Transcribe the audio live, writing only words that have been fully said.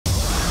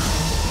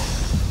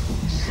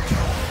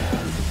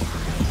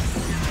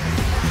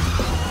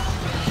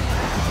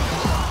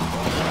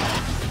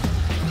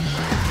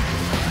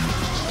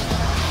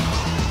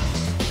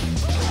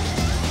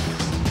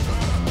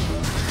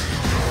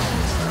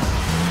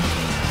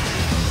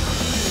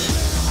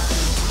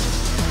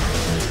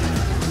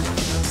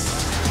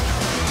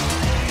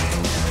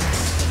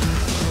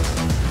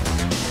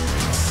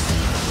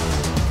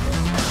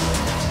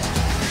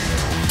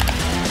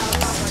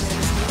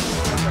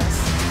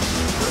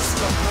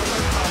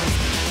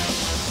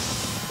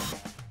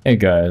Hey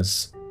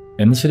guys,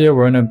 in this video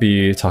we're going to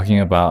be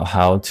talking about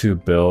how to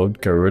build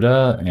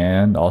Garuda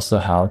and also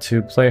how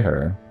to play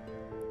her.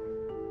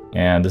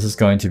 And this is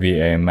going to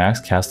be a max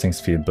casting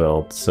speed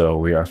build, so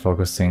we are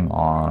focusing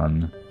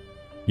on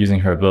using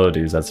her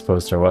abilities as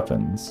opposed to her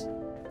weapons.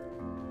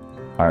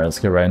 Alright, let's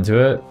get right into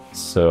it.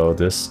 So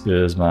this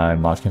is my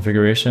mod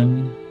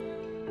configuration.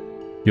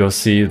 You'll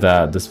see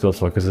that this build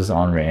focuses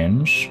on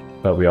range,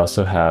 but we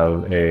also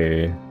have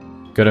a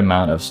good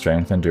amount of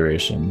strength and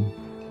duration.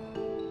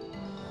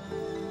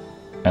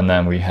 And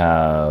then we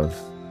have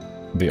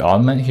the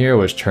augment here,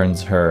 which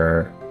turns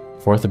her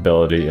fourth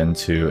ability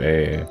into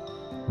a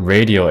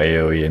radial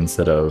AoE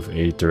instead of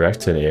a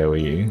directed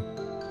AoE.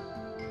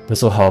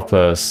 This will help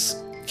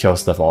us kill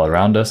stuff all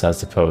around us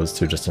as opposed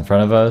to just in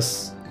front of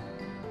us.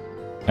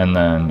 And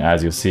then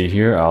as you see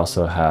here, I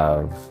also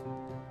have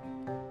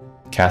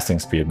casting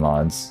speed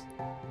mods.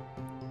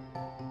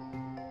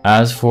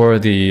 As for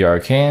the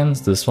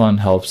arcanes, this one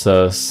helps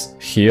us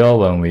heal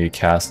when we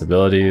cast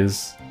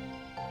abilities,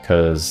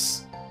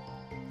 because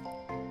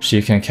she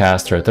can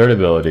cast her third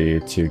ability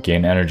to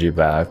gain energy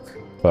back,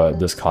 but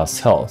this costs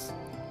health.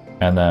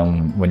 And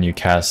then when you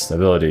cast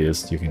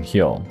abilities, you can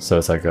heal. So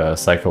it's like a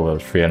cycle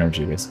of free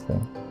energy, basically.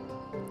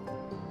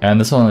 And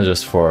this one is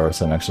just for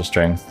some extra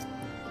strength,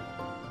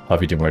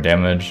 help you do more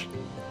damage.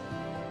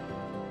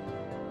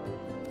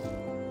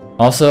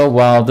 Also,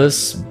 while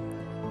this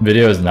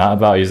video is not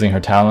about using her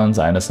talons,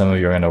 I know some of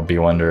you are going to be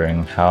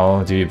wondering,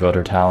 how do you build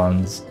her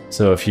talons?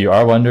 So if you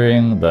are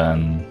wondering,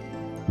 then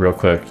real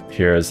quick,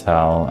 here's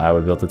how I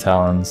would build the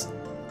talons.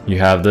 You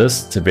have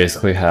this to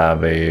basically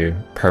have a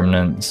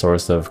permanent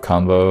source of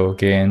combo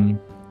gain.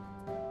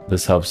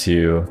 This helps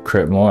you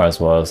crit more as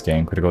well as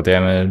gain critical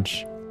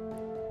damage.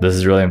 This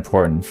is really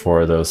important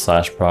for those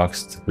slash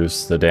procs to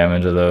boost the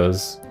damage of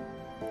those.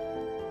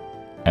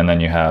 And then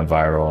you have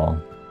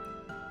viral,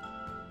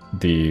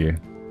 the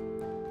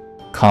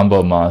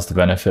combo mods to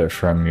benefit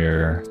from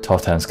your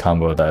 12 times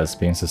combo that is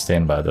being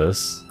sustained by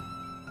this.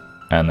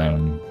 And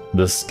then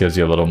this gives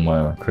you a little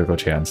more critical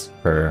chance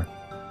per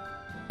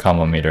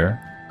combo meter.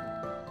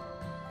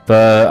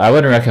 But I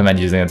wouldn't recommend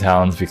using the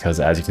talons because,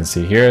 as you can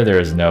see here, there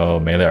is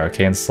no melee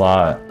arcane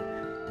slot.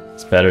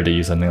 It's better to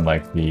use something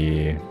like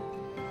the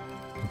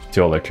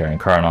dual lictor and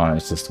Carnon.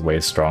 It's just way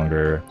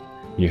stronger.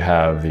 You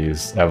have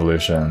these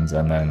evolutions,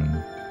 and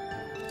then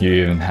you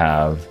even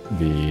have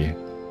the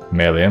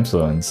melee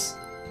influence.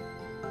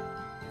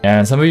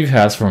 And some of you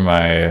have asked for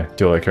my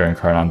dual lictor and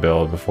Carnon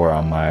build before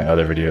on my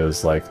other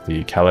videos, like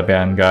the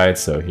Caliban guide,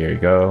 so here you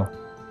go.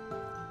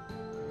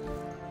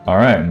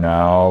 Alright,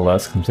 now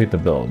let's complete the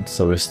build.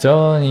 So we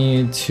still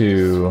need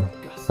to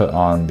put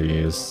on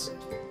these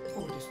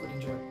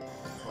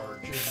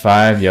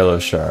 5 yellow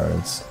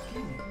shards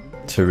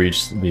to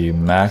reach the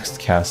maxed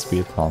cast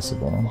speed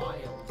possible.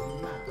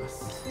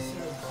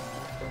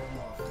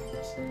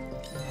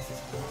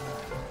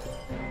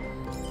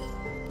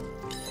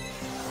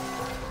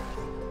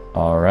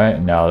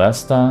 Alright, now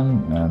that's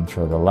done, and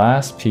for the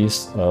last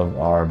piece of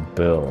our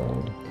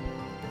build,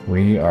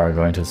 we are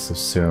going to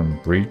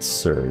subsume Breach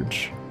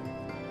Surge.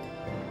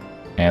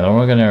 And what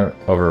we're going to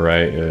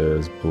overwrite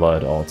is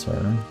Blood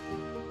Altar.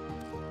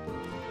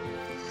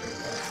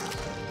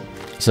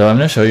 So I'm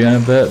going to show you in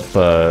a bit,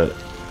 but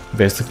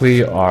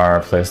basically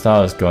our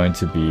playstyle is going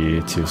to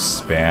be to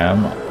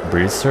spam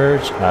Breach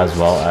Surge as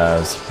well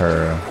as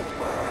her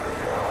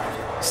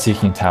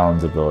Seeking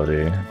Talons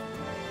ability.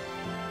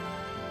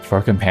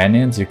 For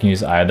companions, you can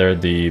use either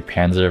the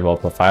Panzer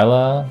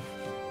Volpaphyla.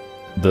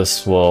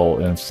 This will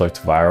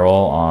inflict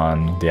viral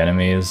on the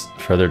enemies,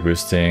 further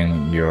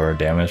boosting your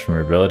damage from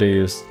your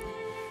abilities.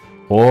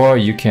 Or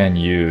you can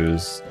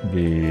use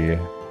the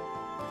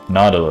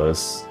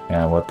Nautilus,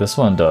 and what this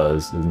one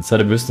does is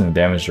instead of boosting the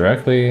damage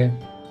directly,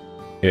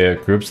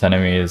 it groups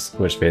enemies,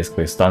 which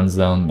basically stuns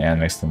them and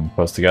makes them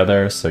close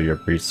together, so your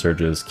breach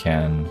surges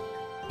can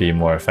be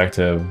more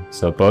effective.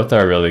 So both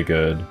are really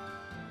good.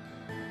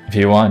 If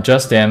you want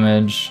just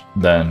damage,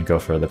 then go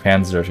for the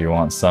Panzer. If you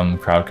want some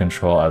crowd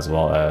control as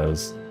well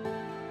as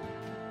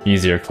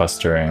easier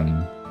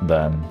clustering,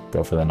 then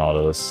go for the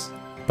Nautilus.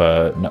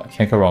 But no,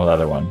 can't go wrong with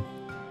either one.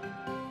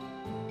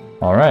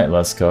 Alright,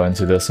 let's go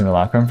into the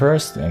simulacrum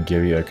first and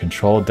give you a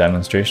controlled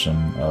demonstration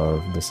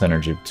of the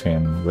synergy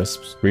between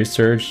Wisp's Breach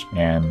Surge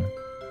and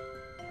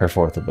her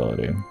fourth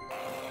ability.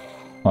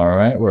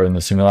 Alright, we're in the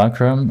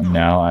simulacrum.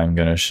 Now I'm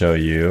going to show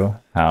you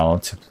how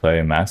to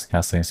play max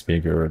casting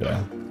speed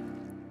Garuda.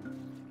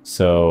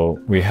 So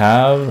we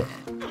have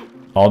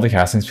all the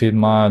casting speed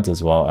mods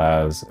as well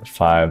as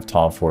 5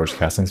 Tall Forge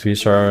casting speed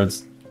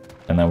shards,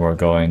 and then we're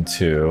going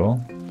to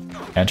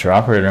enter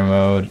operator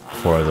mode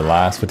for the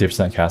last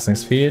 50% casting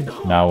speed.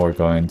 Now we're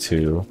going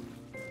to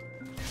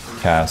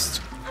cast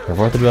her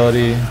fourth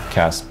ability,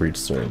 cast Breach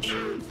Surge.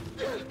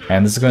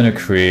 And this is going to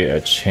create a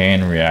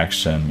chain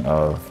reaction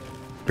of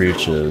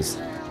breaches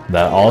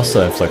that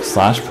also inflict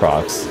slash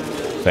procs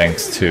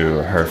thanks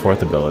to her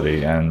fourth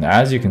ability. And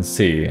as you can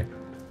see,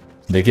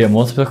 they get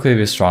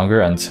multiplicatively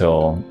stronger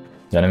until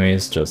the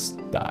enemies just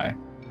die.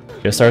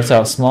 It starts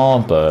out small,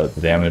 but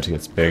the damage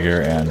gets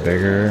bigger and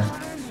bigger.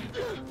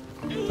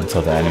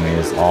 until the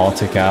enemies all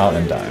tick out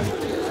and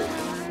die.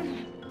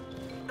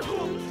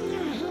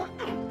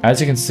 As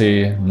you can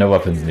see, no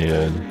weapons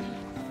needed.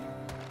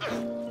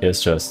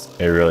 It's just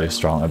a really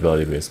strong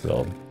ability-based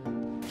build.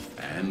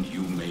 And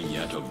you may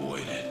yet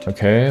avoid it.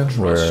 Okay,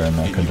 we're in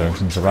a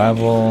conjunction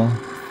survival.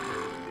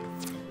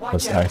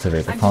 Let's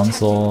activate the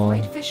console.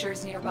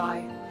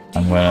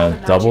 I'm gonna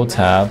double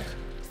tap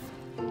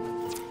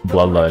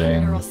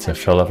Bloodletting to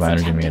fill up my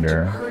energy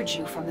meter.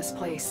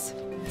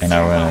 And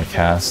now we're gonna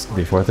cast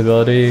the fourth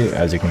ability.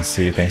 As you can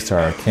see, thanks to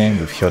our arcane,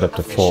 we've healed up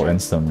to full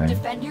instantly.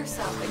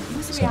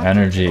 So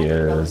energy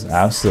is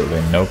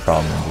absolutely no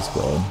problem in this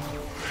build.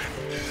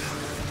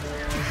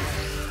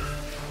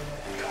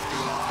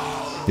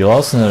 You'll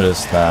also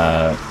notice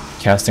that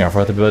casting our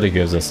fourth ability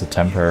gives us a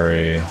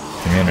temporary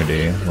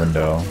immunity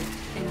window,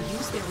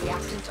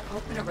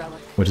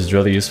 which is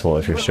really useful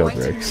if your shield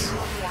breaks.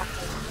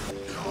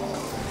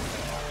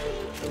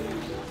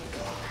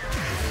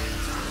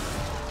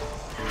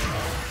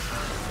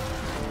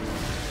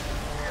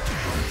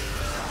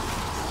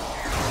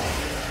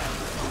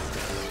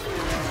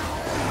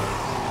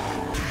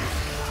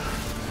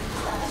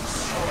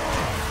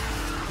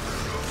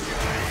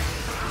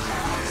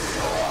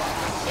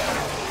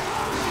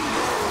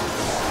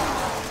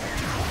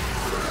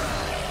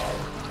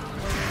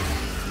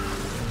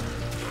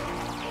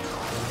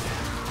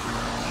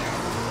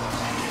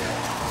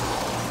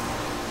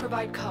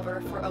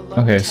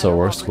 Okay, so it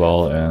works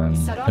well in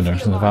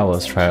conjunction survival.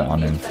 Let's try it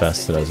on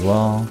Infested as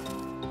well.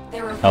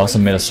 I also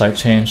made a slight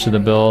change to the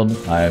build.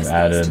 I've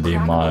added the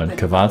mod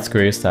Kavat's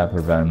Grace that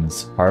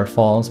prevents hard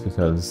falls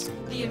because,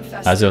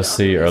 as you'll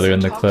see earlier in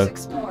the clip,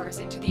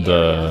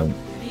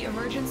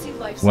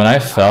 when I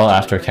fell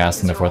after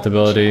casting the fourth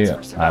ability,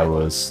 I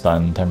was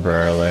stunned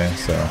temporarily,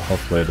 so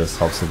hopefully this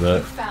helps a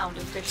bit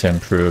to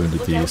improve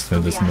the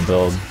smoothness in the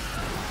build.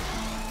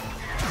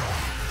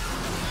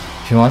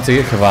 If you want to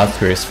get Kavat's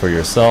Grace for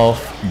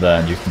yourself,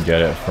 then you can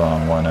get it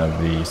from one of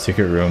the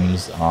secret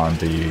rooms on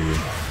the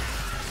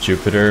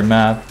Jupiter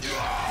map,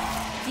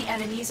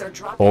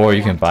 or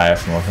you can buy it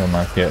from Warframe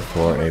Market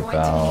for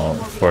about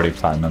 40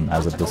 platinum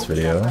as of this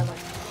video.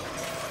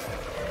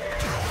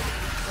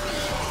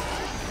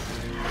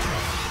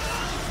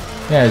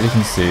 Yeah, as you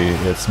can see,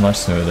 it's much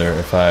smoother.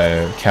 If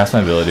I cast my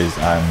abilities,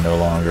 I'm no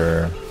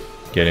longer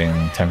getting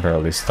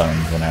temporarily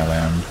stunned when I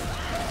land.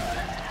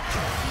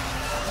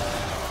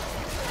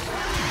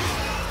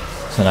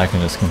 So now I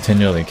can just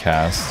continually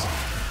cast,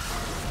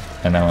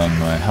 and then when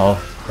my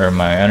health or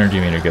my energy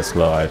meter gets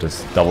low, I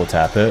just double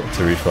tap it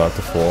to refill out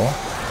to full.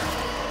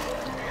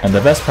 And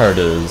the best part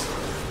is,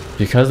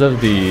 because of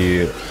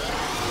the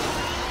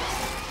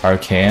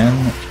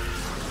arcane,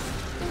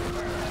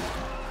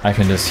 I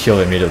can just heal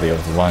immediately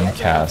with one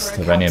cast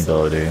of any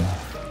ability.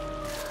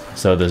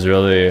 So there's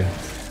really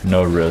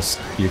no risk.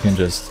 You can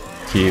just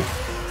keep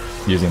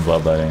using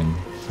Bloodletting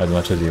as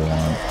much as you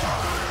want.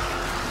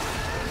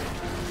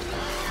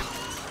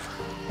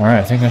 Alright,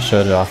 I think I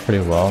showed it off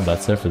pretty well.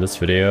 That's it for this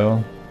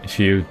video. If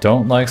you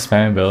don't like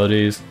spam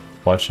abilities,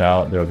 watch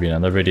out. There will be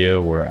another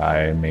video where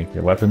I make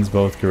your weapons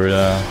both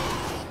Garuda,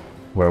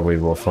 where we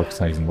will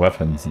focus on using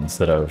weapons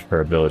instead of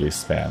her ability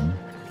spam.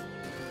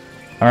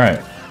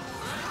 Alright,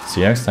 see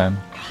you next time.